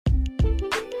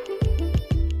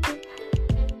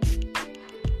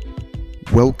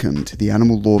Welcome to the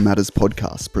Animal Law Matters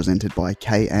podcast presented by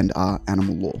K&R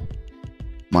Animal Law.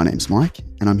 My name's Mike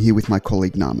and I'm here with my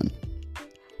colleague Naaman.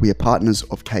 We are partners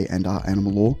of K&R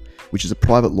Animal Law, which is a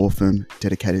private law firm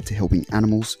dedicated to helping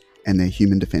animals and their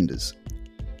human defenders.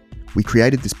 We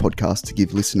created this podcast to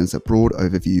give listeners a broad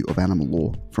overview of animal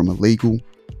law from a legal,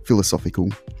 philosophical,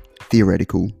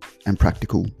 theoretical and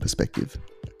practical perspective.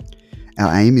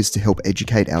 Our aim is to help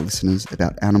educate our listeners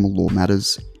about animal law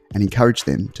matters and encourage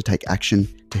them to take action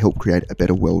to help create a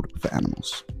better world for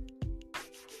animals.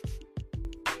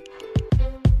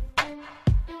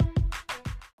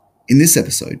 In this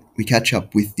episode, we catch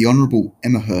up with the Honourable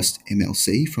Emma Hurst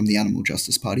MLC from the Animal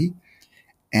Justice Party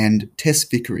and Tess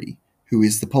Vickery, who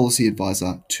is the policy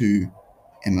advisor to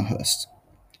Emma Hurst.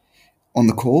 On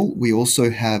the call, we also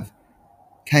have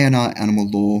K&R Animal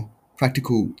Law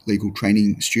Practical Legal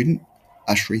Training student,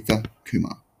 Ashritha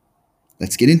Kumar.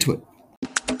 Let's get into it.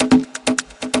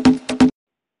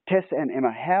 Tess and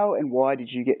Emma, how and why did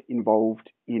you get involved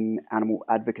in animal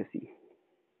advocacy?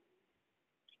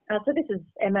 So this is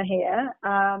Emma here.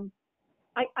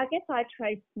 I guess I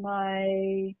trace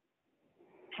my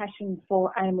passion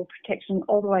for animal protection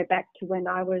all the way back to when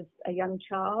I was a young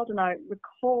child, and I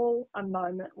recall a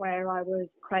moment where I was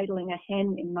cradling a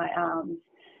hen in my arms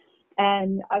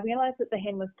and I realised that the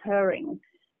hen was purring.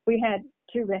 We had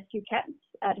two rescue cats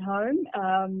at home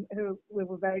who we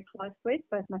were very close with,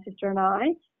 both my sister and I.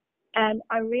 And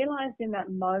I realised in that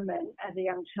moment, as a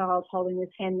young child holding this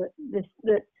hen,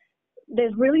 that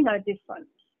there's really no difference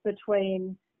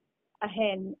between a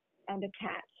hen and a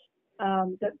cat.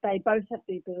 That they both have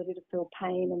the ability to feel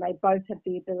pain and they both have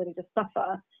the ability to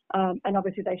suffer. And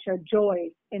obviously they show joy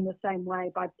in the same way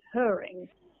by purring.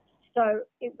 So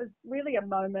it was really a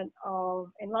moment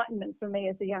of enlightenment for me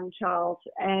as a young child.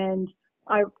 And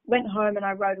I went home and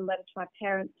I wrote a letter to my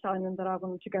parents telling them that I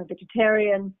wanted to go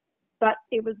vegetarian. But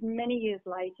it was many years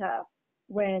later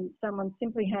when someone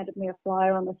simply handed me a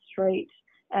flyer on the street,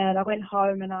 and I went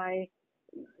home and I,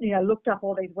 looked up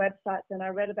all these websites and I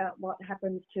read about what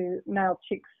happens to male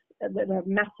chicks that are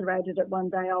macerated at 1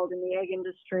 day old in the egg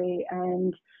industry,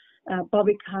 and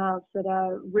bobby calves that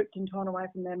are ripped and torn away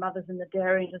from their mothers in the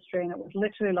dairy industry. And it was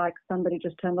literally like somebody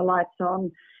just turned the lights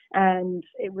on. And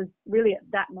it was really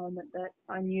at that moment that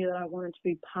I knew that I wanted to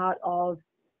be part of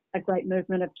a great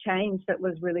movement of change that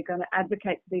was really going to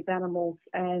advocate for these animals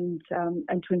and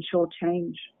to ensure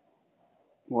change.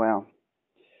 Wow.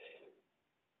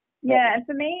 Yeah, and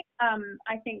for me,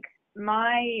 I think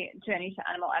my journey to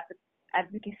animal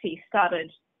advocacy started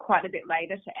quite a bit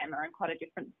later to Emma, and quite a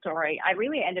different story. I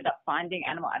really ended up finding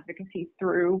animal advocacy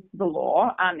through the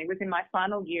law. It was in my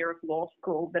final year of law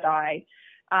school that I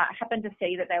happened to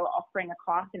see that they were offering a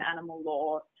class in animal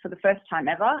law for the first time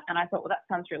ever. And I thought, well, that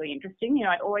sounds really interesting.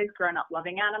 I'd always grown up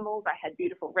loving animals. I had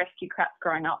beautiful rescue cats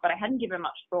growing up, but I hadn't given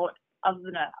much thought other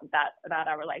than that about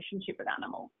our relationship with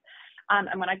animals. And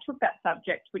when I took that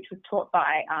subject, which was taught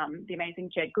by the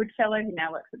amazing Jed Goodfellow, who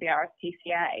now works at the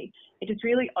RSPCA, it just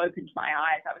really opened my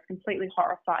eyes. I was completely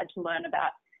horrified to learn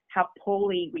about how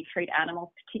poorly we treat animals,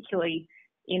 particularly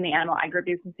in the animal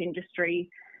agribusiness industry,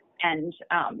 and,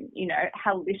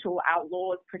 how little our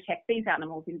laws protect these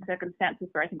animals in circumstances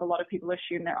where I think a lot of people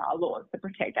assume there are laws to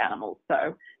protect animals.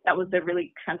 So that was a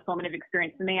really transformative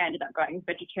experience for me. I ended up going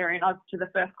vegetarian to the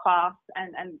first class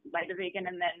and later vegan,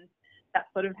 and then that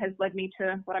sort of has led me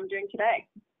to what I'm doing today.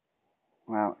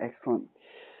 Wow, excellent.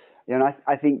 Yeah, and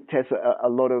I think, Tess, a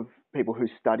lot of people who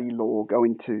study law go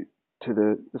into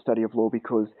the study of law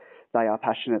because they are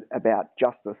passionate about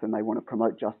justice and they want to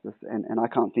promote justice. And I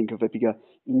can't think of a bigger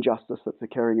injustice that's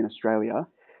occurring in Australia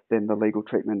than the legal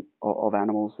treatment of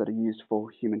animals that are used for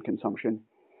human consumption.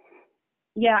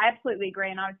 Yeah, I absolutely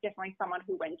agree. And I was definitely someone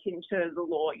who went into the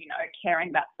law, caring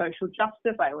about social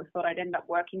justice. I always thought I'd end up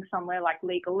working somewhere like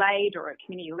Legal Aid or a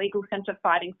community legal centre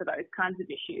fighting for those kinds of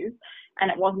issues.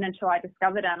 And it wasn't until I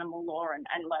discovered animal law and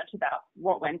learnt about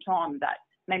what went on that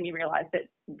made me realise that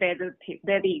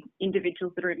they're the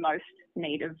individuals that are in most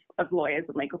need of lawyers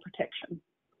and legal protection.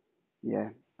 Yeah,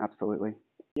 absolutely.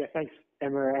 Yeah, thanks,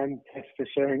 Emma and Tess, for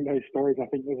sharing those stories. I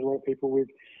think there's a lot of people with,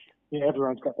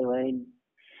 everyone's got their own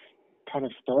kind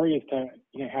of story as to,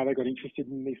 how they got interested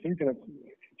in these things. And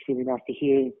it's really nice to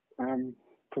hear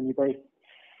from you both.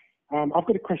 I've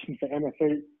got a question for Emma. So,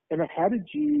 Emma, how did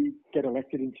you get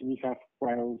elected into New South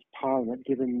Wales Parliament,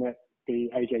 given that the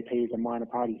AJP is a minor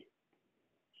party?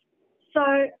 So,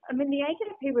 the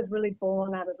AJP was really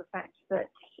born out of the fact that,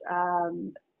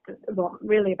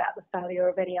 really about the failure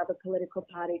of any other political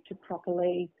party to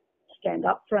properly stand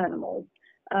up for animals.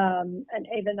 And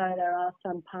even though there are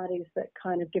some parties that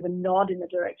kind of give a nod in the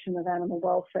direction of animal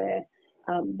welfare,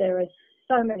 there are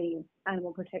so many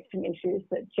animal protection issues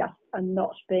that just are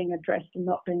not being addressed and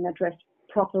not being addressed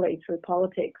properly through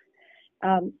politics.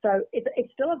 So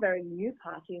it's still a very new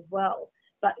party as well.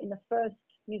 But in the first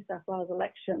New South Wales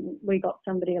election, we got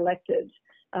somebody elected,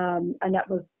 and that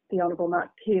was the Honourable Mark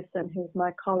Pearson, who's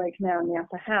my colleague now in the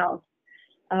Upper House.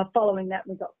 Following that,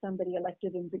 we got somebody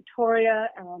elected in Victoria,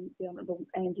 the Honourable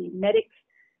Andy Medic.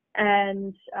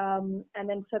 And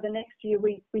then so the next year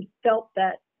we felt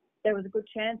that there was a good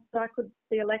chance that I could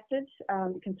be elected,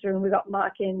 considering we got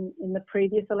Mark in the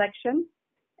previous election.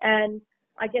 And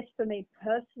I guess for me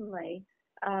personally,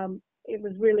 it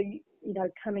was really,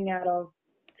 coming out of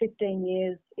 15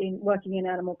 years in working in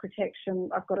animal protection.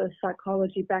 I've got a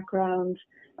psychology background.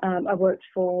 I worked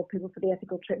for People for the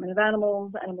Ethical Treatment of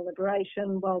Animals, Animal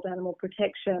Liberation, World Animal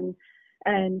Protection.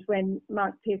 And when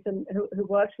Mark Pearson, who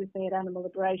worked with me at Animal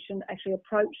Liberation, actually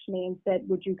approached me and said,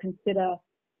 would you consider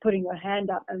putting your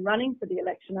hand up and running for the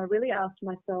election, I really asked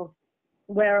myself,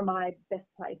 where am I best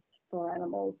placed for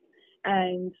animals?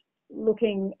 And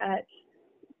looking at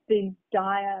the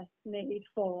dire need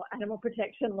for animal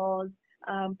protection laws,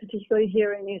 particularly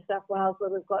here in New South Wales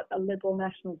where we've got a Liberal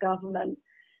national government,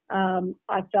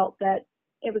 I felt that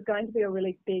it was going to be a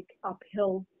really big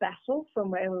uphill battle from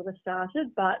where we were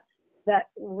started, but that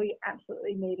we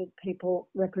absolutely needed people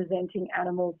representing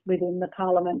animals within the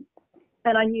parliament.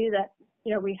 And I knew that,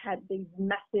 we had these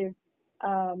massive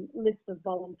lists of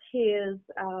volunteers.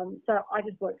 So I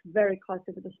just worked very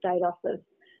closely with the state office.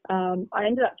 I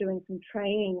ended up doing some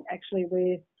training actually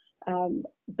with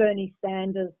Bernie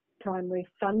Sanders' primary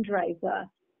fundraiser.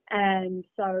 And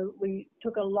so we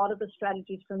took a lot of the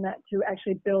strategies from that to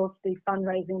actually build the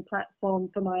fundraising platform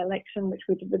for my election, which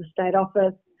we did with the state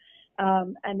office.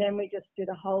 And then we just did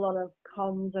a whole lot of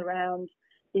comms around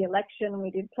the election.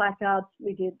 We did placards,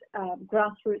 we did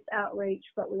grassroots outreach,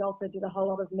 but we also did a whole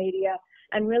lot of media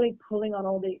and really pulling on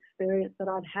all the experience that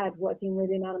I'd had working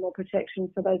within animal protection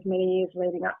for those many years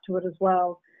leading up to it as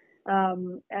well.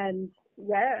 And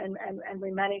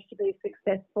we managed to be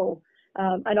successful.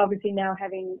 And obviously now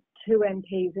having 2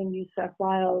 MPs in New South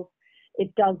Wales,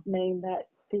 it does mean that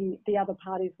the other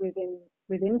parties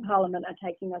within Parliament are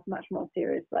taking us much more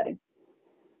seriously.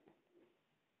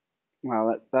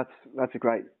 Wow, that's a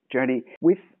great journey.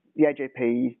 With the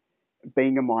AJP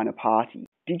being a minor party,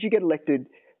 did you get elected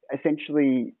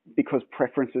essentially because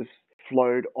preferences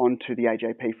flowed onto the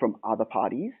AJP from other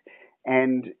parties?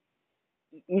 And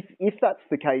if that's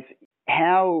the case,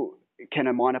 how can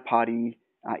a minor party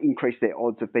increase their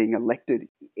odds of being elected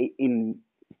in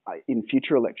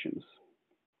future elections?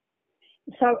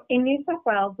 So in New South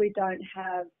Wales, we don't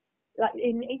have, like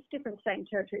in each different state and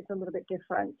territory, it's a little bit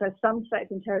different. So some states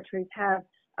and territories have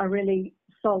a really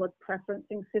solid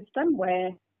preferencing system where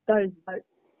those votes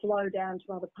flow down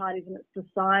to other parties and it's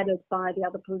decided by the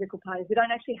other political parties. We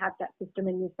don't actually have that system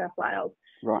in New South Wales.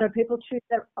 Right. So people choose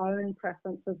their own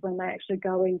preferences when they actually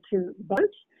go in to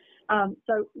vote.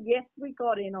 So yes, we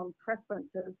got in on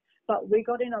preferences, but we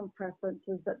got in on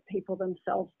preferences that people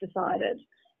themselves decided.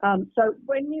 So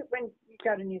when you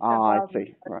go to New South Wales,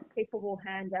 right, people will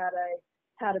hand out a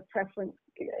how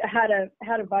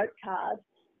to vote card,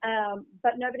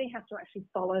 but nobody has to actually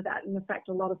follow that. And in fact,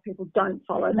 a lot of people don't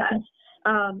follow that.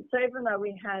 So even though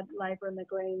we had Labor and the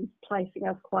Greens placing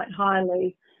us quite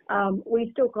highly, we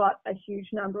still got a huge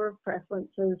number of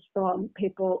preferences from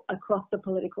people across the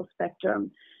political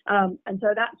spectrum. And so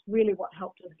that's really what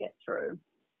helped us get through.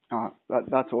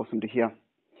 That's awesome to hear.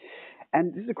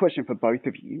 And this is a question for both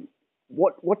of you.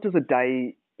 What does a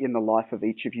day in the life of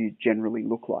each of you generally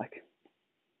look like?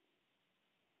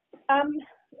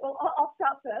 Well, I'll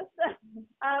start first.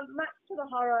 Much to the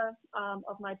horror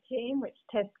of my team, which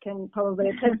Tess can probably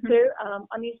attest to,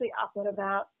 I'm usually up at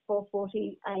about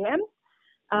 4:40 a.m.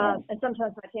 And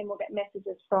sometimes my team will get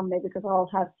messages from me because I'll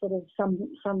have sort of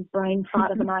some brain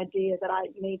fart of an idea that I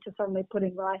need to suddenly put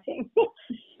in writing. But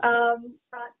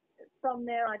from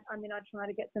there, I try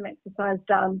to get some exercise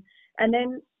done. And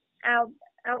then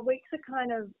our weeks are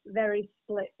kind of very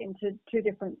split into 2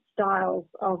 different styles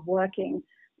of working.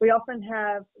 We often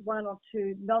have 1 or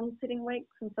 2 non-sitting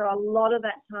weeks, and so a lot of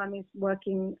that time is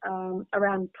working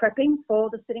around prepping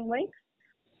for the sitting weeks.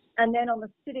 And then on the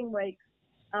sitting weeks,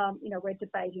 we're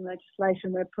debating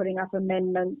legislation, we're putting up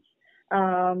amendments,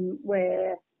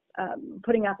 we're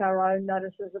putting up our own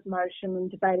notices of motion and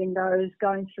debating those,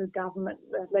 going through government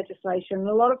legislation. And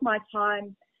a lot of my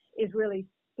time is really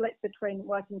split between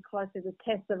working closely with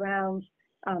Tess around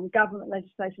government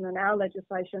legislation and our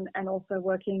legislation, and also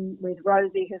working with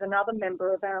Rosie, who's another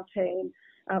member of our team,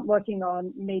 working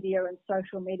on media and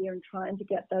social media and trying to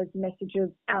get those messages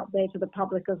out there to the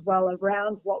public as well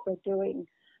around what we're doing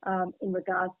in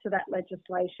regards to that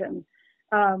legislation.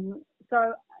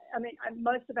 So, I mean,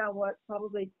 most of our work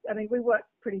we work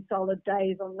pretty solid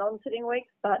days on non-sitting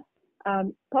weeks, but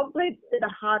probably the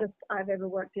hardest I've ever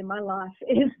worked in my life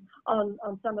is on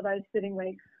some of those sitting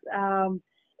weeks.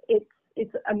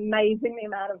 It's amazing the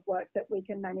amount of work that we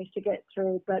can manage to get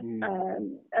through, but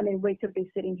we could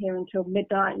be sitting here until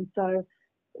midnight, and so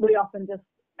we often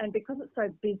and because it's so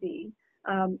busy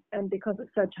and because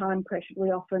it's so time pressured, we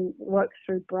often work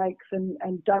through breaks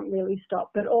and don't really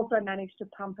stop, but also manage to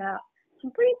pump out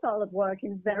some pretty solid work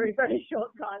in very, very short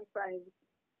time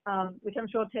frames, which I'm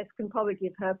sure Tess can probably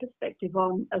give her perspective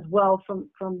on as well from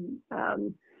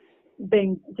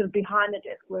being sort of behind the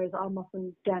desk, whereas I'm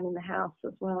often down in the house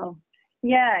as well.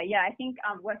 Yeah. I think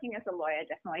working as a lawyer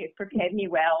definitely has prepared me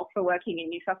well for working in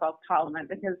New South Wales Parliament,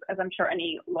 because as I'm sure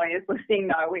any lawyers listening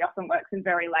know, we often work some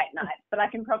very late nights. But I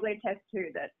can probably attest too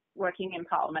that working in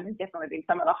Parliament has definitely been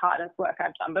some of the hardest work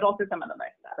I've done, but also some of the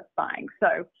most satisfying.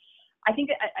 So I think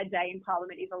a day in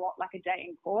Parliament is a lot like a day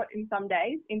in court in some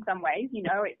ways. You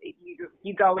know,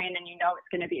 you go in and you know it's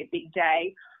going to be a big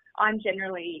day. I'm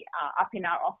generally up in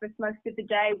our office most of the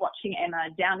day watching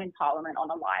Emma down in Parliament on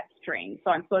a live stream.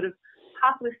 So I'm sort of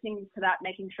half listening to that,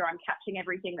 making sure I'm catching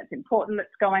everything that's important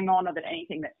that's going on, or that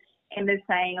anything that Emma's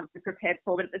saying I'm prepared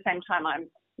for. But at the same time, I'm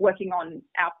working on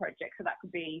our project. So that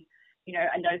could be, you know,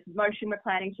 a notice of motion we're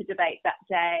planning to debate that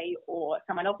day, or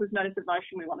someone else's notice of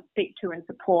motion we want to speak to and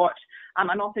support. I'm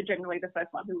also generally the first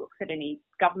one who looks at any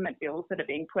government bills that are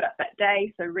being put up that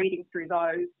day. So reading through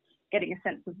those, getting a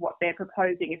sense of what they're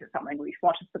proposing. Is it something we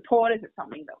want to support? Is it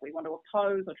something that we want to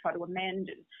oppose or try to amend?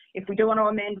 And if we do want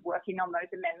to amend, working on those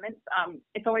amendments.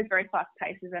 It's always very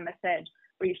fast-paced, as Emma said.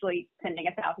 We're usually sending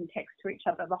 1,000 texts to each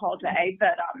other the whole day.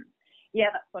 But,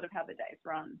 that's sort of how the days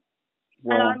run.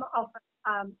 Wow. And I'm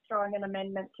often throwing an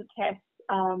amendment to Tess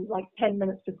 10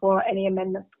 minutes before any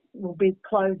amendment will be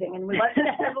closing, and we won't be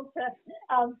able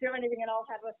to do anything, and I'll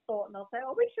have a thought and I'll say,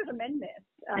 we should amend this.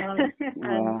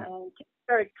 And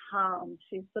very calm.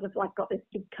 She's sort of like got this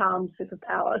big calm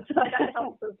superpower, so that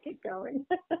helps us keep going.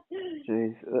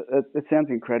 Jeez, it sounds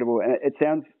incredible, and it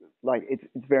sounds like it's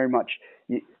very much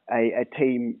a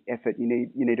team effort. You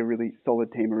need a really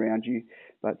solid team around you,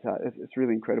 but it's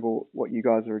really incredible what you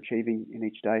guys are achieving in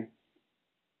each day.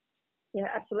 Yeah,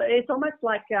 absolutely. It's almost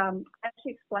like I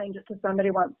actually explained it to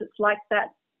somebody once. It's like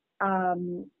that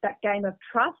game of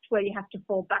trust where you have to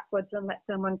fall backwards and let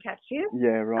someone catch you.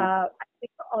 Yeah, right. I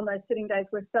think on those sitting days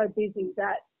we're so busy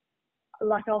that,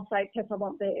 like, I'll say, Tess, I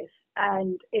want this,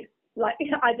 and it's like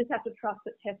I just have to trust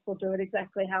that Tess will do it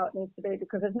exactly how it needs to be,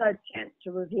 because there's no chance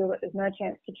to review it, there's no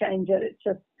chance to change it. It's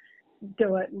just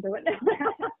do it and do it.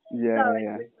 Yeah, so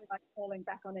yeah. It's really like falling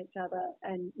back on each other,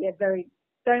 and very,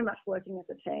 very much working as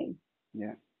a team.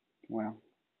 Yeah. Wow.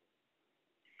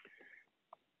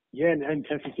 Yeah, and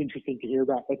Tess, it's interesting to hear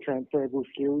about the transferable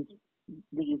skills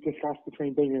that you've discussed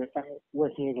between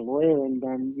working as a lawyer and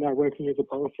now working as a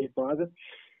policy advisor.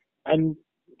 And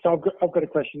so I've got a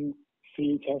question for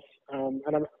you, Tess, and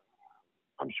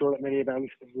I'm sure that many of our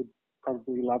listeners would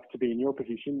probably love to be in your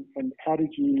position. And how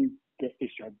did you get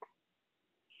this job?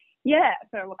 Yeah,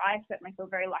 so look, I certainly feel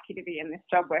very lucky to be in this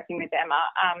job working with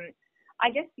Emma. I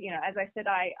guess, as I said,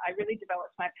 I really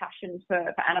developed my passion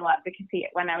for animal advocacy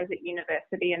when I was at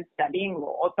university and studying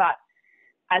law. But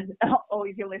as all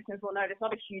of your listeners will know, there's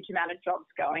not a huge amount of jobs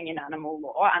going in animal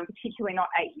law, particularly not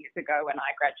 8 years ago when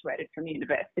I graduated from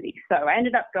university. So I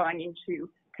ended up going into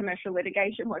commercial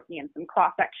litigation, working in some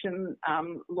class action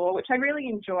law, which I really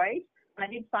enjoyed. And I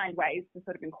did find ways to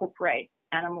sort of incorporate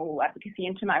animal advocacy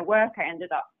into my work. I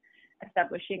ended up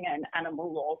establishing an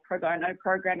animal law pro bono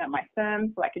program at my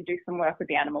firm so I could do some work with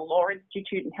the Animal Law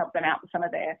Institute and help them out with some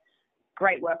of their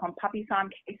great work on puppy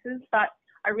farm cases. But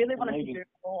I really wanted to do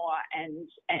more and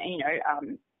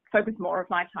focus more of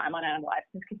my time on animal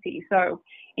advocacy. So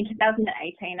in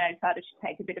 2018, I decided to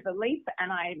take a bit of a leap,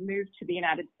 and I moved to the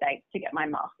United States to get my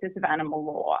Masters of Animal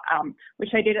Law,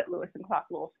 which I did at Lewis and Clark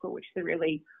Law School, which is a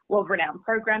really well-renowned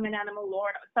program in animal law.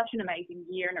 And it was such an amazing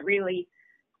year, and it really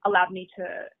allowed me to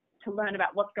learn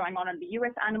about what's going on in the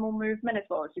US animal movement, as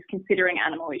well as just considering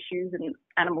animal issues and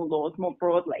animal laws more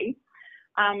broadly.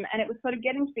 And it was sort of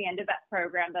getting to the end of that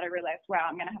program that I realized, wow,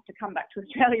 I'm going to have to come back to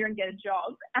Australia and get a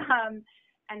job.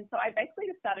 And so I basically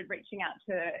just started reaching out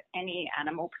to any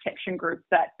animal protection group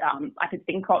that I could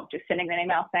think of, just sending an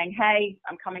email saying, hey,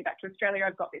 I'm coming back to Australia.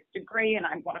 I've got this degree and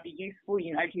I want to be useful. Do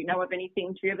you know of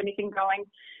anything? Do you have anything going?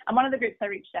 And one of the groups I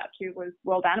reached out to was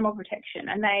World Animal Protection,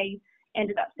 and they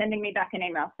ended up sending me back an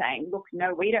email saying, look,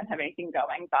 no, we don't have anything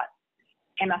going, but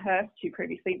Emma Hurst, who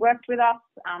previously worked with us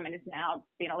and has now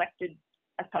been elected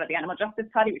as part of the Animal Justice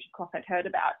Party, which of course I'd heard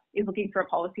about, is looking for a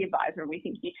policy advisor, and we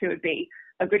think you two would be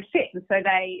a good fit. And so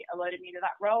they alerted me to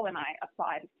that role, and I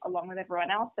applied along with everyone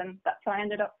else, and that's how I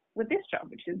ended up with this job,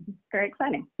 which is very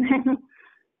exciting.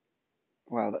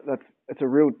 Wow, that's a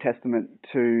real testament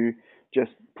to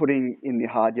just putting in the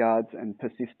hard yards and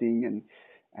persisting,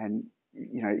 and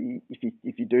you know,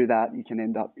 if you do that, you can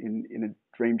end up in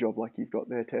a dream job like you've got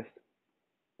there, Tess.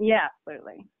 Yeah,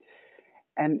 absolutely.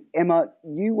 And Emma,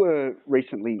 you were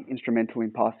recently instrumental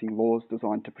in passing laws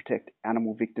designed to protect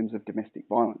animal victims of domestic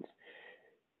violence.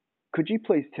 Could you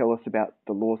please tell us about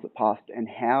the laws that passed and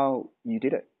how you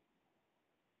did it?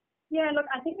 Yeah, look,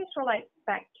 I think this relates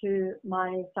back to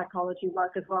my psychology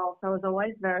work as well. So I was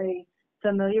always very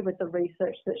familiar with the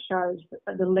research that shows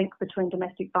the link between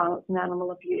domestic violence and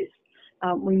animal abuse.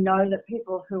 We know that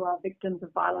people who are victims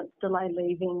of violence delay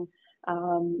leaving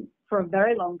for a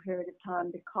very long period of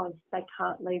time because they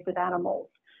can't leave with animals.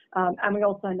 And we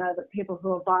also know that people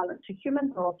who are violent to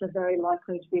humans are also very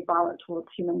likely to be violent towards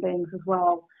human beings as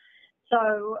well.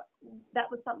 So that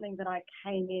was something that I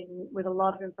came in with a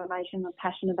lot of information and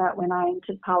passion about when I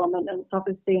entered Parliament, and it's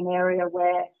obviously an area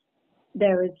where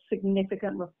there is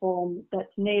significant reform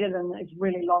that's needed and is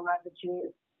really long overdue.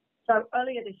 So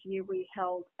earlier this year we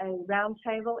held a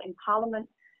roundtable in Parliament.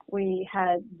 We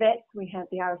had vets, we had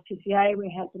the RSPCA,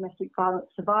 we had domestic violence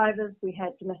survivors, we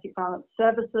had domestic violence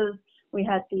services, we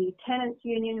had the tenants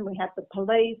union, we had the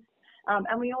police,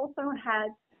 and we also had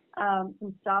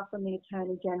some staff from the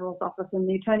Attorney General's office, and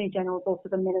the Attorney General is also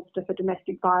the Minister for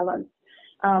Domestic Violence.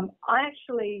 I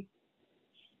actually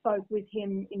spoke with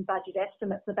him in budget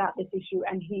estimates about this issue,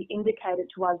 and he indicated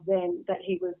to us then that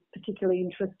he was particularly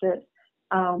interested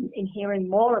in hearing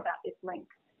more about this link.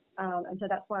 And so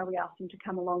that's why we asked him to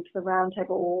come along to the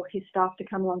roundtable, or his staff to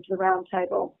come along to the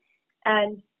roundtable.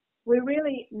 And we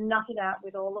really nutted out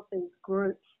with all of these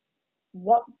groups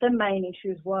what the main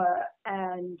issues were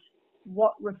and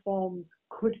what reforms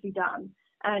could be done.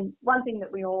 And one thing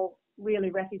that we all really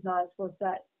recognised was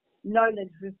that no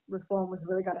legislative reform was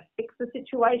really going to fix the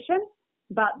situation,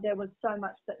 but there was so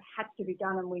much that had to be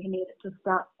done and we needed to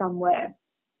start somewhere.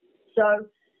 So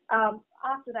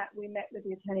after that, we met with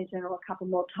the Attorney General a couple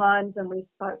more times, and we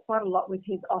spoke quite a lot with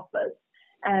his office,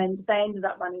 and they ended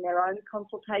up running their own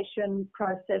consultation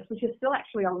process, which is still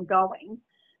actually ongoing.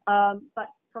 But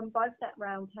from both that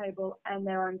roundtable and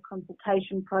their own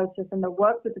consultation process and the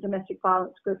work with the domestic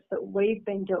violence groups that we've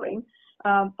been doing,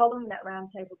 following that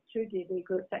roundtable, 2 DV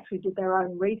groups actually did their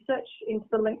own research into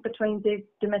the link between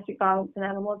domestic violence and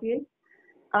animal abuse.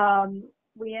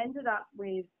 We ended up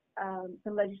with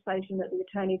some legislation that the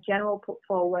Attorney General put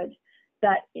forward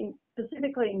that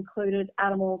specifically included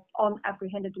animals on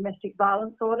apprehended domestic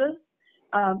violence orders,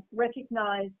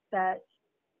 recognised that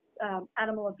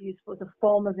animal abuse was a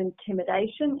form of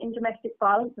intimidation in domestic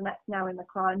violence, and that's now in the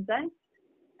Crimes Act.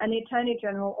 And the Attorney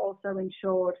General also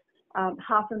ensured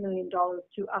 $500,000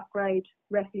 to upgrade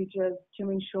refuges to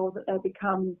ensure that they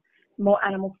become more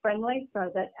animal friendly,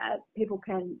 so that people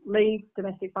can leave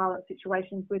domestic violence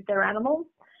situations with their animals.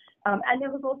 And there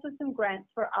was also some grants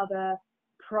for other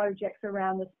projects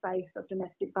around the space of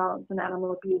domestic violence and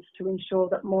animal abuse to ensure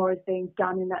that more is being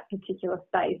done in that particular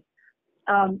space.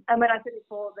 And when I said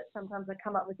before that sometimes I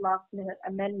come up with last-minute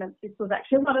amendments, this was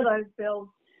actually one of those bills.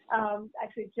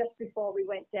 Actually, just before we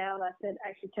went down, I said,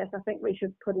 actually, Tess, I think we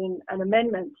should put in an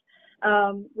amendment,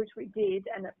 which we did,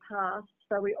 and it passed.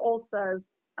 So we also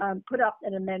put up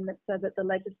an amendment so that the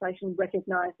legislation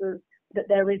recognises that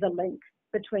there is a link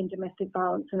between domestic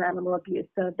violence and animal abuse.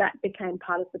 So that became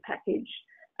part of the package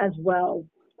as well.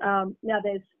 Now,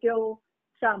 there's still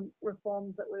some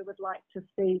reforms that we would like to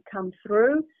see come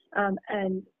through,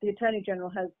 and the Attorney General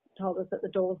has told us that the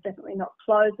door is definitely not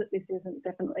closed, that this isn't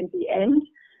definitely the end.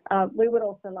 We would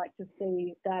also like to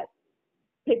see that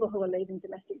people who are leaving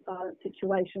domestic violence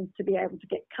situations to be able to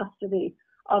get custody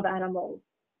of animals,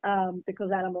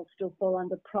 because animals still fall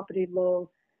under property law.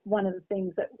 One of the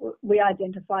things that we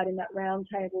identified in that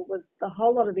roundtable was the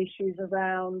whole lot of issues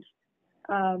around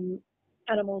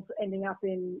animals ending up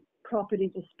in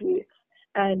property disputes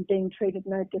and being treated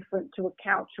no different to a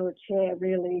couch or a chair,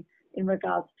 really, in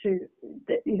regards to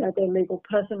their legal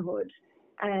personhood,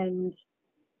 and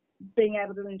being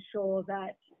able to ensure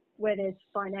that where there's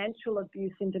financial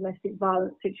abuse in domestic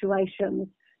violence situations,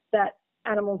 that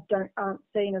animals aren't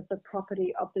seen as the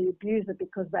property of the abuser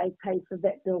because they paid for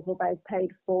vet bills or they've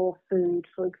paid for food,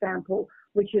 for example,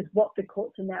 which is what the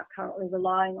courts are now currently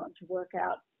relying on to work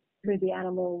out who the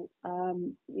animal,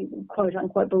 quote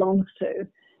unquote, belongs to.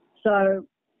 So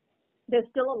there's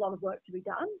still a lot of work to be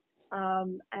done,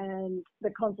 and the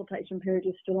consultation period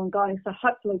is still ongoing. So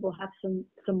hopefully we'll have some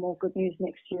more good news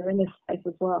next year in this space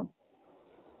as well.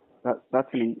 That's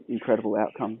an incredible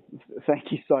outcome.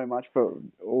 Thank you so much for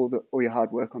all your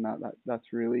hard work on that. That's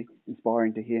really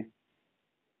inspiring to hear.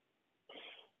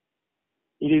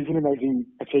 It is an amazing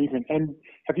achievement. And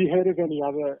have you heard of any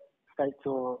other states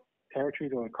or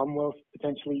territories or the Commonwealth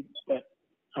potentially that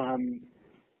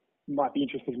might be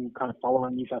interested in kind of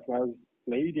following New South Wales'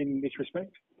 lead in this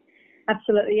respect?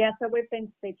 Absolutely, yeah. So we've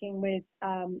been speaking with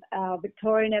our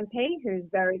Victorian MP, who's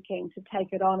very keen to take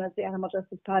it on as the Animal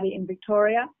Justice Party in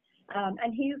Victoria.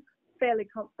 And he's fairly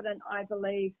confident, I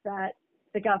believe, that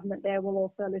the government there will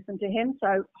also listen to him.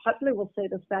 So hopefully we'll see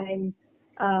the same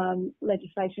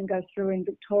legislation go through in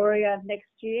Victoria next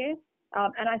year.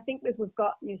 And I think as we've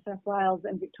got New South Wales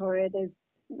and Victoria, there's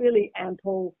really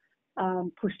ample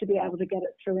push to be able to get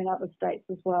it through in other states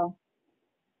as well.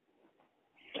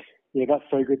 Yeah, that's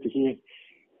so good to hear.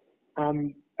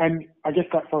 And I guess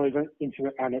that follows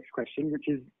into our next question, which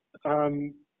is,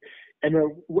 Emma,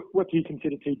 what do you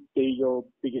consider to be your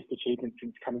biggest achievement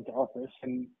since coming to office?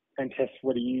 And Tess,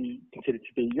 what do you consider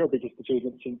to be your biggest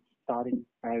achievement since starting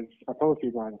as a policy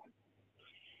advisor?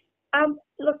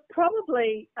 Look,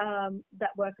 probably that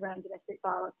work around domestic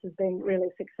violence has been really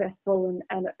successful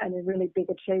and a really big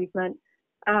achievement.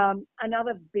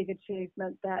 Another big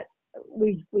achievement that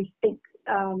we think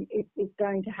is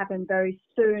going to happen very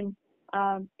soon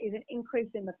is an increase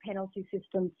in the penalty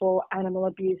system for animal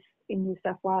abuse in New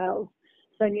South Wales.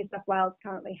 So New South Wales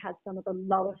currently has some of the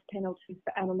lowest penalties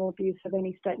for animal abuse of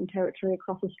any state and territory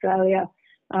across Australia.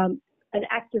 An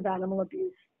act of animal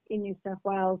abuse in New South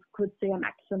Wales could see a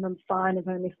maximum fine of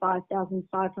only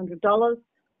 $5,500.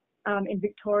 In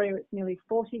Victoria, it's nearly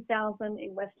 $40,000.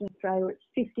 In Western Australia, it's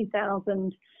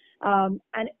 $50,000.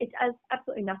 And it has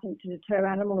absolutely nothing to deter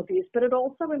animal abuse, but it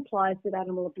also implies that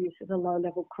animal abuse is a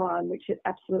low-level crime, which it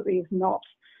absolutely is not.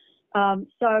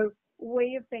 So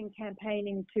we have been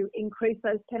campaigning to increase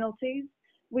those penalties.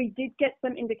 We did get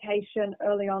some indication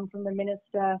early on from the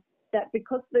Minister that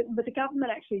because the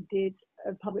government actually did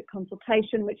a public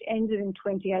consultation, which ended in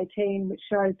 2018, which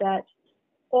showed that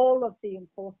all of the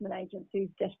enforcement agencies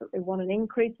desperately want an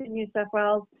increase in New South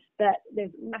Wales, that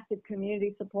there's massive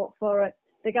community support for it.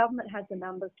 The government has the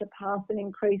numbers to pass an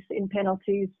increase in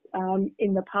penalties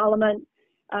in the Parliament.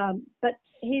 But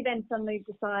he then suddenly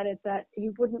decided that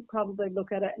he wouldn't probably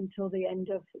look at it until the end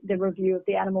of the review of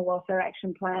the Animal Welfare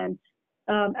Action Plan.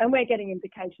 And we're getting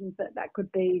indications that that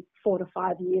could be 4 to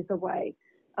 5 years away,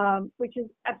 which is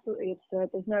absolutely absurd.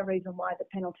 There's no reason why the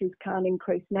penalties can't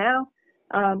increase now.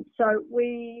 So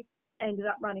we ended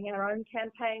up running our own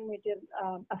campaign. We did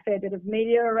a fair bit of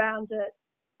media around it.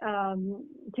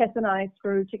 Tess and I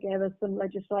threw together some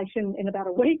legislation in about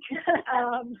a week.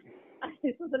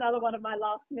 This was another one of my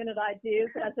last minute ideas.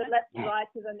 I said, let's write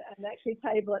it and actually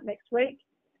table it next week.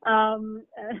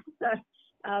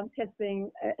 Tess,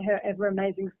 being her ever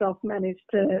amazing self, managed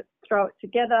to throw it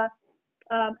together.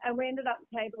 And we ended up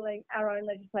tabling our own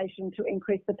legislation to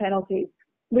increase the penalties.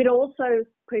 We'd also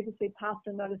previously passed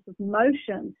a notice of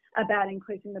motion about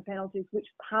increasing the penalties, which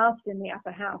passed in the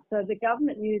upper house. So the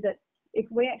government knew that if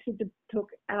we actually took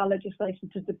our legislation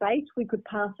to debate, we could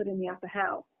pass it in the upper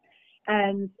house.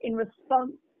 And in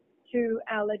response to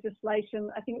our legislation,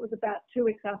 I think it was about 2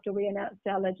 weeks after we announced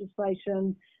our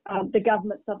legislation, the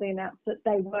government suddenly announced that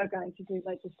they were going to do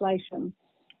legislation,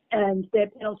 and their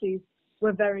penalties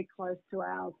were very close to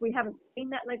ours. We haven't seen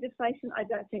that legislation. I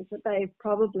don't think that they've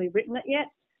probably written it yet,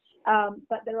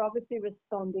 but they're obviously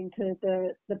responding to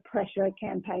the pressure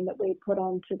campaign that we put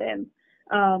on to them.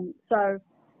 So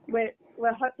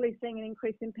we're hopefully seeing an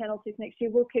increase in penalties next year.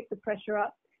 We'll keep the pressure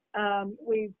up.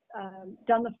 We've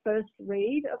done the first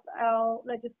read of our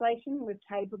legislation. We've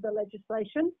tabled the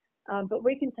legislation, but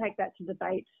we can take that to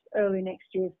debate early next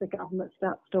year if the government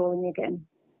starts stalling again.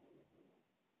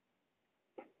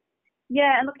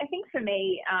 Yeah, and look, I think for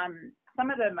me, some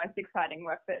of the most exciting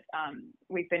work that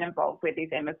we've been involved with is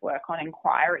Emma's work on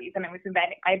inquiries. I mean, we've been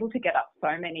able to get up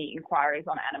so many inquiries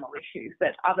on animal issues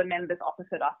that other members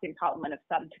opposite us in Parliament have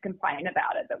started to complain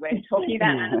about it, that we're talking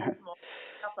about animals more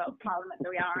in Parliament than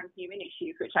we are on human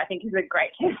issues, which I think is a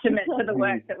great testament to the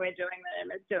work that we're doing, that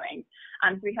Emma's doing.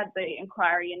 So we had the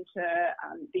inquiry into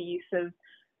the use of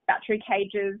battery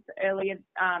cages earlier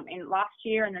in last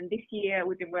year, and then this year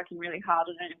we've been working really hard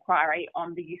on an inquiry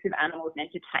on the use of animals in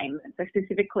entertainment, so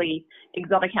specifically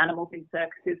exotic animals in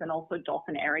circuses and also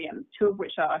dolphinariums, two of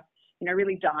which are,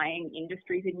 really dying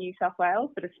industries in New South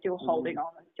Wales, but are still holding on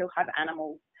and still have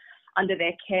animals under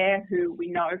their care who we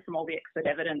know from all the expert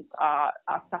evidence are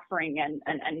suffering and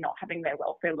not having their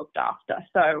welfare looked after.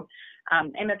 So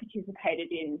Emma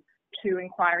participated in 2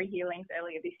 inquiry hearings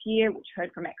earlier this year, which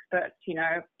heard from experts,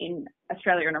 in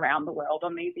Australia and around the world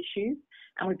on these issues.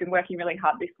 And we've been working really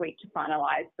hard this week to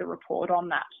finalise the report on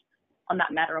that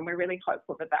matter. And we're really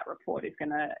hopeful that report is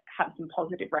going to have some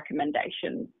positive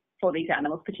recommendations for these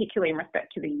animals, particularly in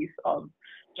respect to the use of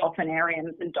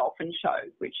dolphinariums and dolphin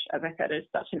shows, which, as I said, is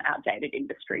such an outdated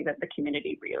industry that the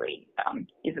community really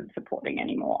isn't supporting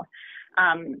anymore.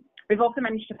 We've also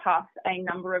managed to pass a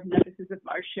number of notices of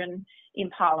motion in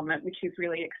Parliament, which is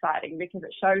really exciting because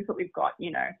it shows that we've got,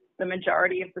 the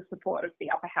majority of the support of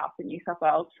the upper house in New South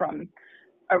Wales from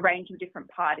a range of different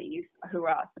parties who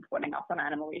are supporting us on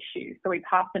animal issues. So we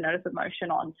passed a notice of motion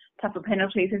on tougher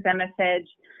penalties, as Emma said,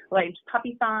 relating to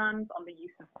puppy farms, on the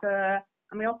use of fur.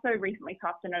 And we also recently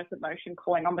passed a notice of motion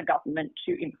calling on the government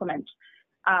to implement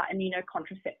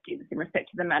immunocontraceptives in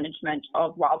respect to the management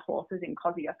of wild horses in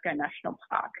Kosciuszko National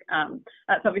Park.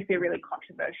 That's obviously a really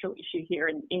controversial issue here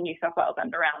in New South Wales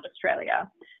and around Australia.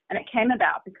 And it came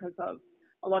about because of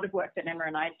a lot of work that Emma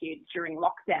and I did during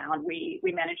lockdown. We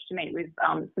managed to meet with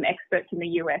some experts in the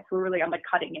US who are really on the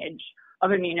cutting edge of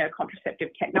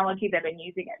immunocontraceptive technology. They've been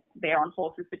using it there on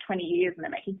horses for 20 years, and they're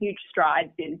making huge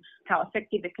strides in how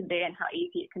effective it can be and how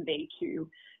easy it can be to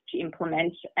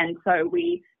implement. And so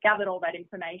we gathered all that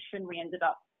information. We ended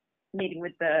up meeting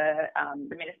with the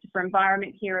Minister for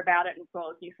Environment here about it, as well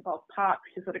as New South Wales Parks,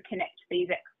 to sort of connect these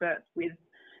experts with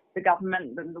the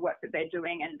government and the work that they're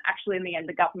doing. And actually, in the end,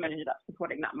 the government ended up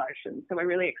supporting that motion. So we're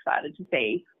really excited to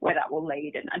see where that will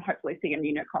lead and hopefully see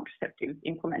immunocontracectives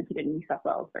implemented in New South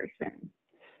Wales very soon.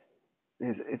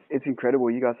 It's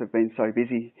incredible. You guys have been so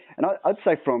busy. And I'd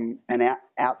say from an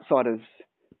outsider's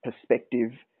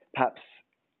perspective, perhaps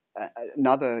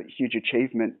another huge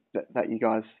achievement that you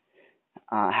guys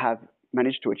have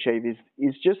managed to achieve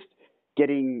is just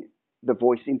getting the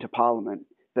voice into Parliament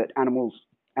that animals'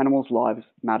 lives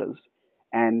matters,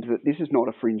 and that this is not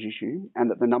a fringe issue,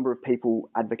 and that the number of people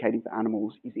advocating for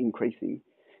animals is increasing.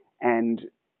 And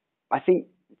I think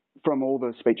from all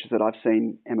the speeches that I've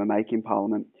seen Emma make in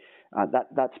Parliament,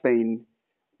 that's been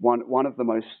one of the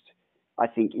most, I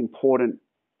think, important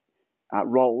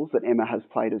roles that Emma has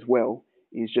played as well,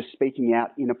 is just speaking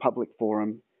out in a public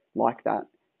forum like that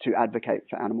to advocate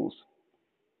for animals.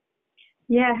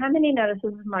 Yeah, how many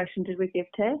notices of motion did we give,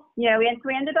 Tess? Yeah, we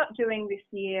ended up doing this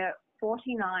year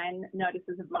 49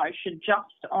 notices of motion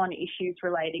just on issues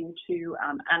relating to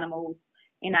animals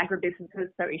in agribusinesses,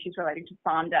 so issues relating to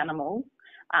farmed animals.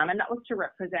 And that was to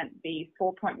represent the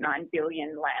 4.9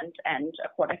 billion land and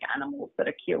aquatic animals that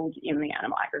are killed in the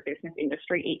animal agribusiness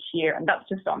industry each year. And that's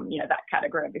just on, that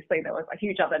category. Obviously, there was a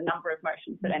huge other number of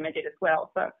motions that Emma did as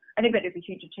well. So I think that is a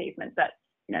huge achievement that,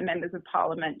 members of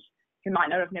Parliament who might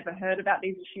not have never heard about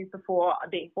these issues before are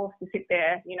being forced to sit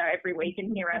there, every week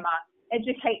and hear Emma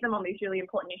educate them on these really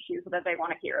important issues, whether they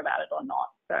want to hear about it or not.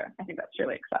 So I think that's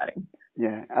really exciting.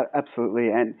 Yeah, absolutely.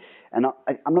 And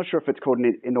I'm not sure if it's called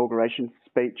an inauguration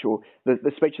speech or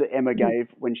the speech that Emma gave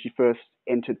when she first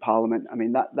entered Parliament. I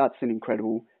mean, that's an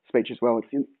incredible speech as well.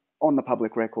 It's on the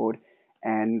public record,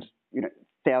 and,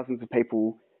 thousands of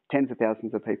people, tens of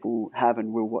thousands of people have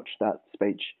and will watch that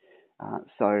speech.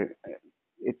 So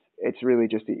it's really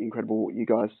just incredible what you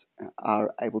guys are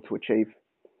able to achieve.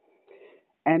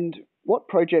 And what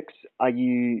projects are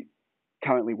you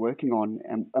currently working on,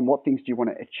 and what things do you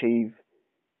want to achieve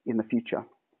in the future?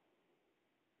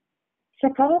 So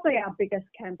probably our biggest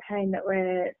campaign that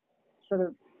we're sort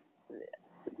of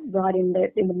right in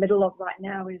the middle of right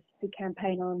now is the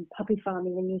campaign on puppy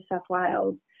farming in New South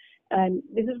Wales. And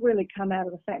this has really come out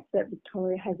of the fact that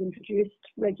Victoria has introduced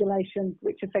regulations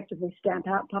which effectively stamp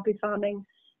out puppy farming.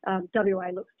 WA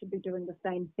looks to be doing the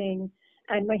same thing.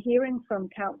 And we're hearing from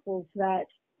councils that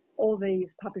all these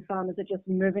puppy farmers are just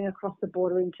moving across the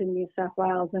border into New South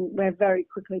Wales, and we're very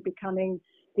quickly becoming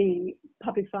the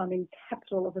puppy farming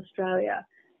capital of Australia.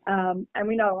 And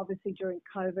we know, obviously, during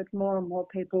COVID, more and more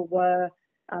people were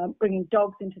bringing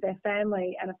dogs into their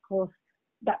family, and of course,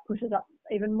 that pushes up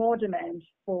even more demand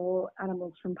for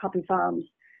animals from puppy farms.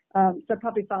 So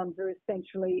puppy farms are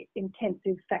essentially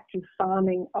intensive factory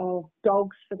farming of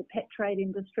dogs for the pet trade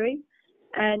industry,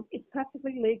 and it's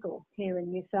perfectly legal here in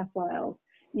New South Wales.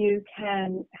 You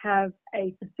can have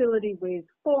a facility with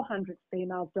 400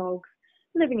 female dogs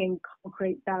living in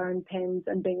concrete barren pens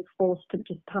and being forced to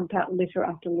just pump out litter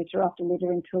after litter after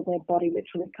litter until their body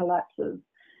literally collapses,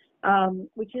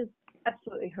 which is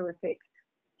absolutely horrific.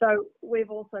 So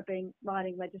we've also been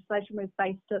writing legislation. We've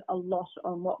based it a lot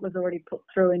on what was already put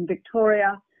through in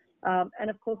Victoria. And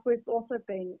of course, we've also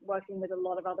been working with a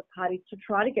lot of other parties to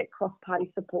try to get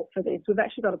cross-party support for this. We've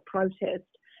actually got a protest,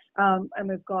 and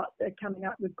we've got coming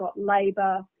up, we've got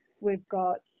Labor, we've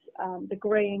got the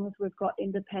Greens, we've got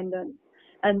Independents.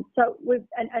 And so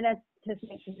and as Tess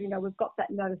mentioned, we've got that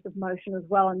notice of motion as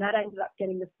well, and that ended up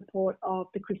getting the support of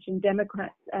the Christian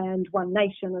Democrats and One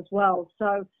Nation as well.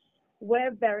 So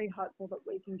we're very hopeful that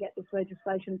we can get this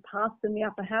legislation passed in the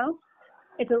upper house.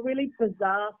 It's a really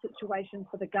bizarre situation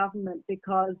for the government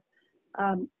because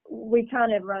we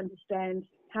can't ever understand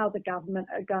how the government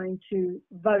are going to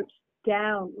vote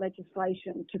down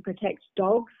legislation to protect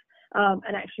dogs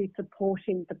and actually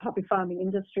supporting the puppy farming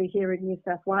industry here in New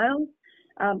South Wales.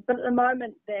 But at the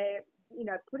moment, they're,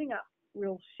 putting up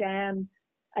real sham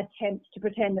attempts to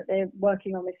pretend that they're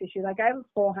working on this issue. They gave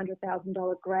a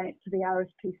 $400,000 grant to the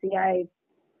RSPCA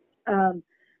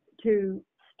to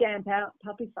stamp out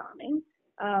puppy farming.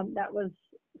 That was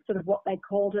sort of what they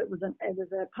called it. It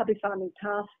was a puppy farming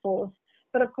task force.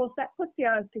 But of course, that puts the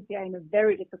RSPCA in a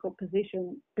very difficult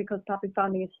position because puppy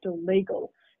farming is still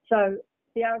legal. So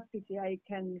the RSPCA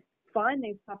can find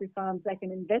these puppy farms, they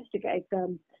can investigate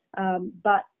them,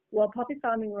 but while puppy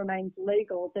farming remains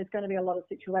legal, there's going to be a lot of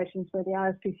situations where the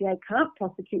RSPCA can't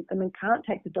prosecute them and can't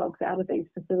take the dogs out of these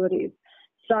facilities.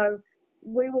 So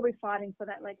we will be fighting for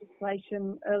that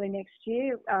legislation early next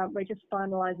year. We're just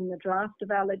finalising the draft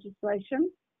of our legislation.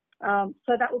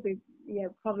 So that will be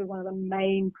probably one of the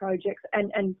main projects,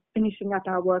 and finishing up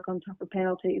our work on tougher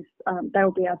penalties. They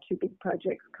will be our two big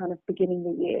projects kind of beginning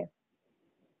the year.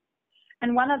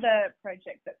 And one of the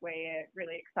projects that we're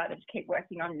really excited to keep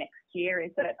working on next year is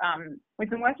that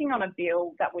we've been working on a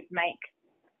bill that would make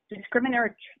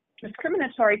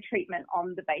discriminatory treatment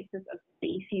on the basis of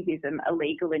speciesism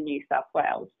illegal in New South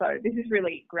Wales. So this is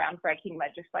really groundbreaking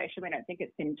legislation. We don't think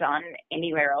it's been done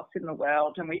anywhere else in the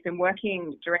world. And we've been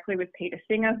working directly with Peter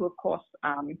Singer, who of course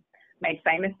made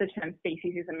famous the term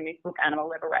speciesism in his book Animal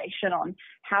Liberation, on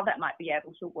how that might be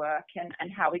able to work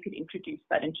and how we could introduce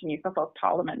that into New South Wales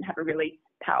Parliament and have a really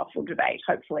powerful debate,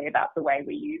 hopefully, about the way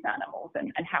we use animals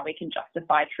and how we can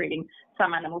justify treating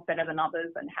some animals better than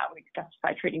others and how we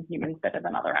justify treating humans better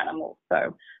than other animals.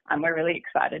 So we're really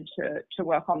excited to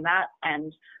work on that.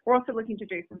 And we're also looking to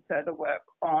do some further work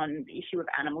on the issue of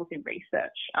animals in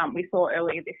research. We saw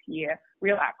earlier this year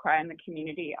real outcry in the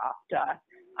community after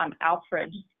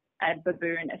Alfred, a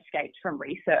baboon, escaped from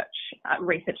research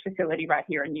facility right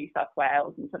here in New South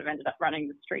Wales and sort of ended up running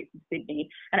the streets of Sydney.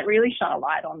 And it really shone a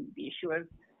light on the issue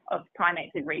of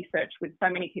primates in research, with so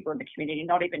many people in the community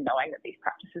not even knowing that these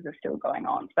practices are still going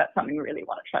on. So that's something we really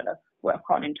want to try to work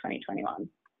on in 2021.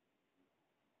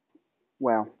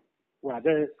 Wow.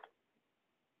 There's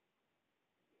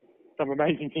some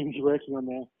amazing things you're working on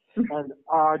there. And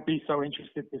I'd be so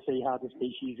interested to see how the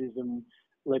speciesism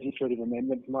legislative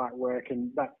amendments might work,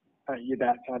 and that's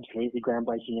absolutely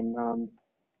groundbreaking and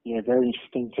very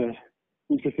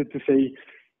interested to see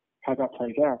how that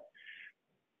plays out.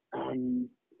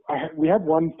 We have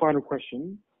one final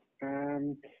question.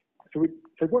 So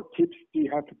what tips do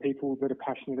you have for people that are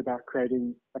passionate about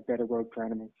creating a better world for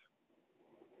animals?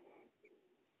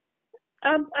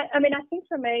 I think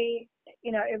for me,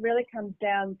 it really comes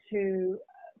down to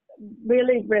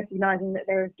really recognising that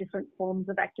there are different forms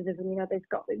of activism. We've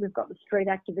got the street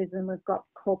activism, we've got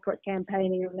corporate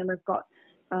campaigning, and then we've got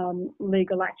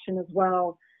legal action as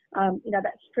well.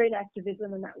 That street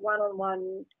activism and that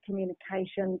one-on-one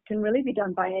communication can really be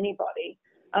done by anybody.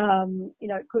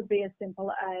 It could be as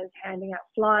simple as handing out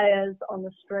flyers on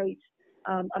the street.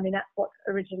 That's what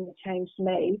originally changed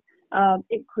me.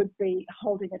 It could be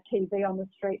holding a TV on the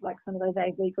street like some of those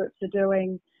AV groups are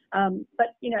doing.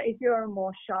 But if you're a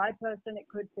more shy person, it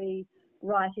could be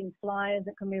writing flyers,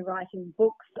 it can be writing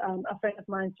books. A friend of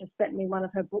mine's just sent me one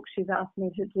of her books. She's asked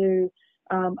me to do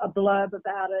a blurb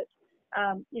about it.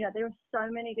 There are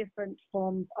so many different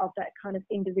forms of that kind of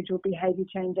individual behaviour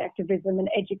change activism and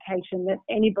education that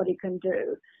anybody can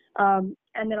do. And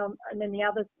then the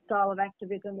other style of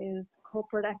activism is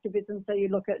corporate activism. So you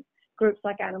look at groups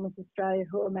like Animals Australia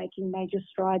who are making major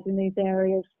strides in these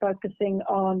areas, focusing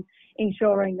on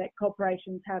ensuring that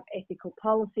corporations have ethical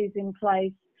policies in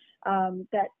place,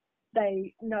 that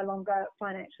they no longer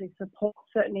financially support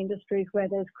certain industries where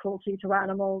there's cruelty to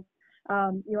animals.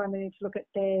 You only need to look at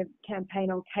their campaign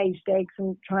on caged eggs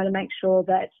and trying to make sure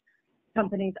that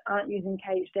companies aren't using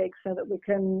caged eggs so that we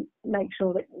can make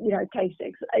sure that, caged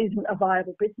eggs isn't a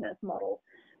viable business model.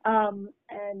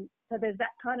 And so there's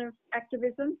that kind of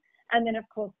activism. And then, of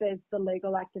course, there's the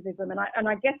legal activism. And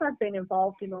I guess I've been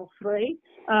involved in all three.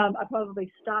 I probably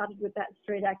started with that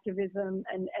street activism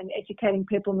and educating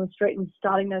people in the street and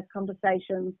starting those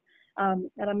conversations. And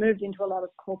I moved into a lot of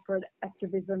corporate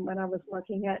activism when I was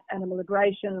working at Animal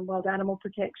Liberation and World Animal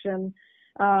Protection.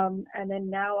 And then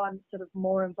now I'm sort of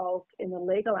more involved in the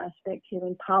legal aspect here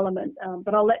in Parliament.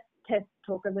 But I'll let Tess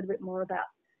talk a little bit more about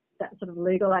that sort of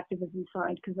legal activism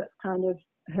side, because that's kind of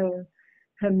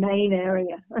her main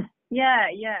area. Yeah.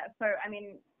 So, I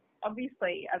mean,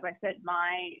 obviously, as I said,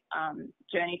 my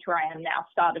journey to where I am now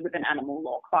started with an animal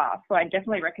law class. So I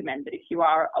definitely recommend that if you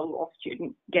are a law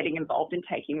student, getting involved in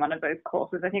taking one of those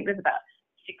courses. I think there's about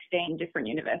 16 different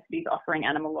universities offering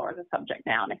animal law as a subject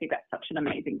now, and I think that's such an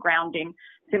amazing grounding.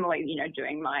 Similarly,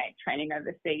 doing my training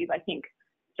overseas, I think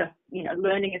just,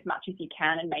 learning as much as you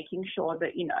can and making sure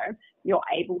that, you're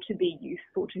able to be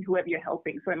useful to whoever you're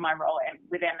helping. So in my role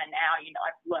with Emma now,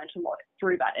 I've learned a lot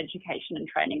through that education and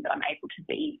training that I'm able to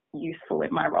be useful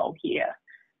in my role here.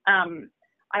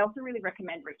 I also really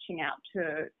recommend reaching out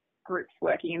to groups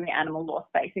working in the animal law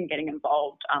space and getting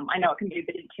involved. I know it can be a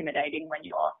bit intimidating when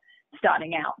you're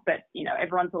starting out, but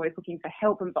everyone's always looking for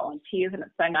help and volunteers, and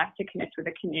it's so nice to connect with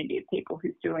a community of people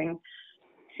who's doing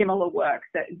similar work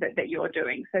that you're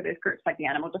doing. So there's groups like the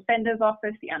Animal Defenders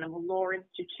Office, the Animal Law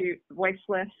Institute,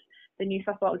 Voiceless, the New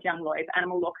South Wales Young Lawyers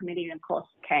Animal Law Committee, and of course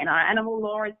K&R Animal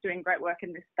Law is doing great work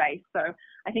in this space. So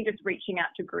I think just reaching out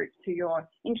to groups who you're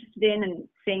interested in and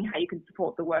seeing how you can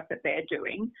support the work that they're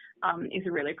doing is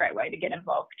a really great way to get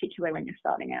involved, particularly when you're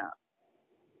starting out.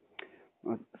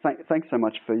 Well, thanks so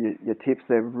much for your tips.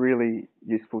 They're really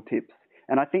useful tips.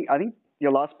 And I think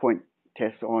your last point,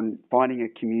 Tess, on finding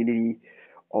a community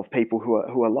of people who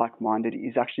are like-minded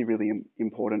is actually really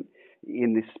important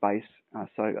in this space.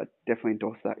 So I definitely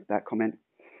endorse that comment.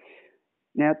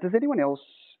 Now, does anyone else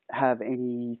have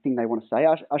anything they want to say?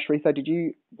 Ashritha, did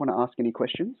you want to ask any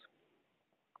questions?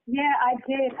 Yeah, I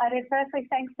did. Firstly,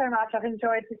 thanks so much. I've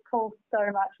enjoyed this call so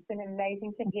much. It's been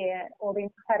amazing to hear all the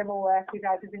incredible work you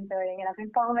guys have been doing. And I've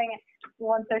been following it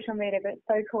on social media, but it's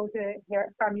so cool to hear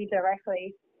it from you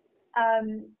directly.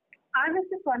 I was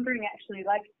just wondering, actually,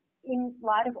 in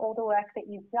light of all the work that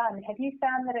you've done, have you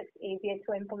found that it's easier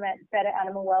to implement better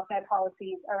animal welfare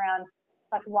policies around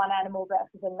one animal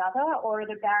versus another, or are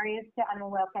the barriers to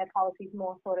animal welfare policies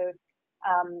more sort of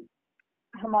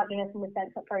homogenous in the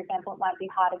sense that, for example, it might be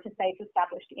harder to say to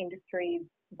established industries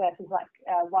versus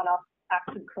one-off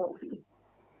acts of cruelty?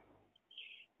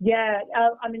 Yeah,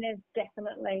 I mean, there's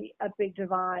definitely a big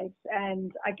divide,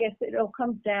 and I guess it all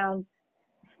comes down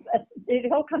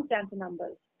to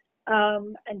numbers.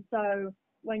 And so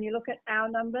when you look at our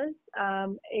numbers,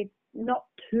 it's not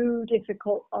too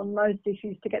difficult on most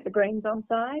issues to get the Greens on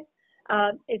side.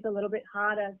 It's a little bit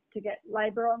harder to get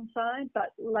Labor on side,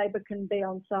 but Labor can be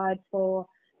on side for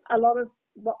a lot of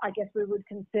what I guess we would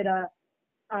consider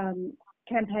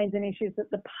campaigns and issues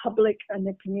that the public and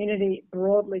the community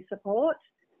broadly support.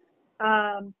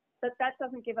 But that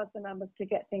doesn't give us the numbers to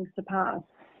get things to pass.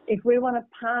 If we want to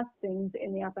pass things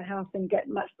in the upper house and get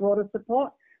much broader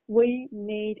support, we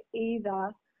need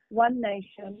either One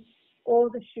Nation or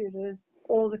the Shooters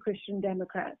or the Christian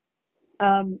Democrats,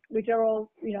 which are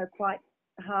all, quite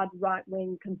hard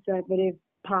right-wing conservative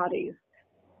parties.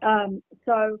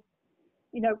 So,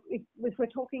 if we're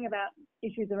talking about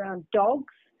issues around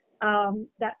dogs,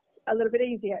 that's a little bit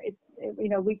easier.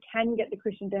 We can get the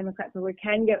Christian Democrats or we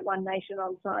can get One Nation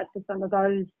on side for some of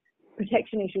those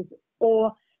protection issues,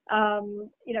 or,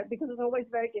 because it's always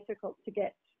very difficult to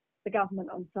get the government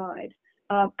on side.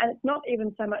 And it's not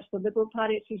even so much the Liberal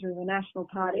Party, it's usually the National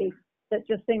Party that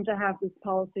just seem to have this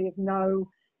policy of no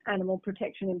animal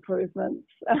protection improvements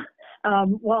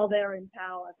while they're in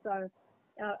power. So,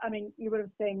 you would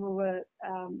have seen we were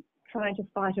trying to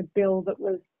fight a bill that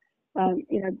was,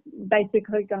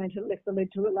 basically going to lift the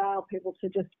lid to allow people to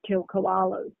just kill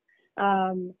koalas.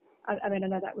 I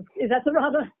know that's a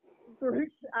rather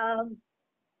brute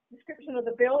description of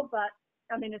the bill, but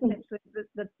essentially,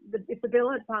 if the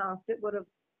bill had passed, it would have,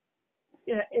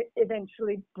 it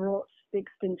eventually brought the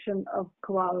extinction of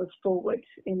koalas forward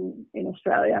in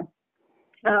Australia.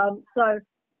 So,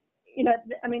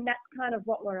 that's kind of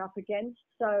what we're up against.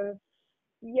 So,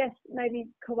 yes, maybe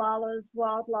koalas,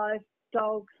 wildlife,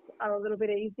 dogs are a little bit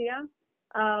easier.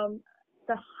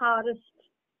 The hardest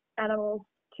animals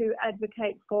to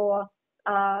advocate for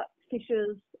are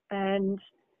fishes and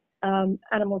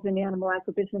animals in the animal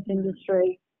agribusiness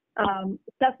industry.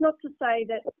 That's not to say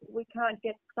that we can't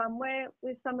get somewhere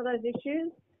with some of those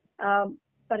issues,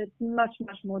 but it's much,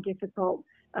 much more difficult.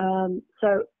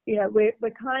 So,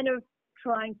 we're kind of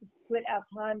trying to split our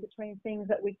time between things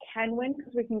that we can win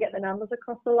because we can get the numbers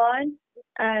across the line,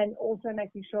 and also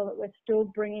making sure that we're still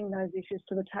bringing those issues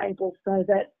to the table so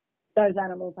that those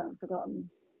animals aren't forgotten.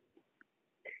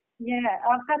 Yeah,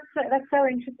 that's so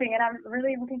interesting, and I'm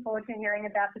really looking forward to hearing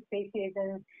about the species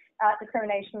and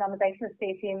discrimination on the basis of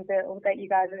species bill that you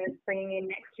guys are bringing in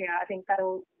next year. I think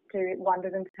that'll do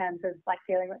wonders in terms of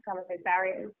dealing with some of those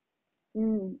barriers.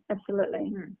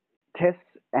 Absolutely. Tess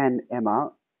and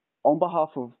Emma, on behalf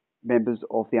of members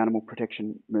of the animal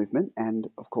protection movement and,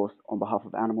 of course, on behalf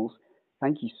of animals,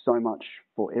 thank you so much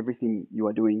for everything you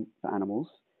are doing for animals.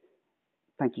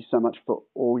 Thank you so much for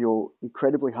all your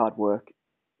incredibly hard work.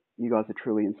 You guys are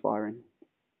truly inspiring.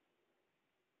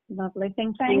 Lovely.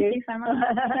 Thank you. Thank you so much.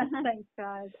 Thanks,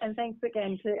 guys. And thanks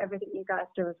again to everything you guys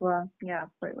do as well. Yeah,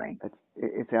 absolutely.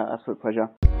 It's our absolute pleasure.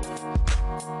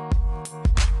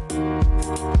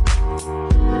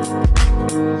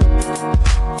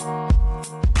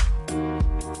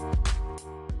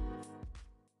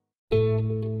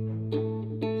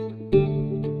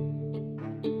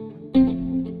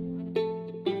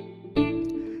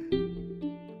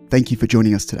 Thank you for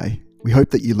joining us today. We hope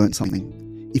that you learned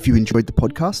something. If you enjoyed the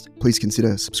podcast, please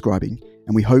consider subscribing,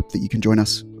 and we hope that you can join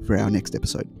us for our next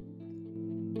episode.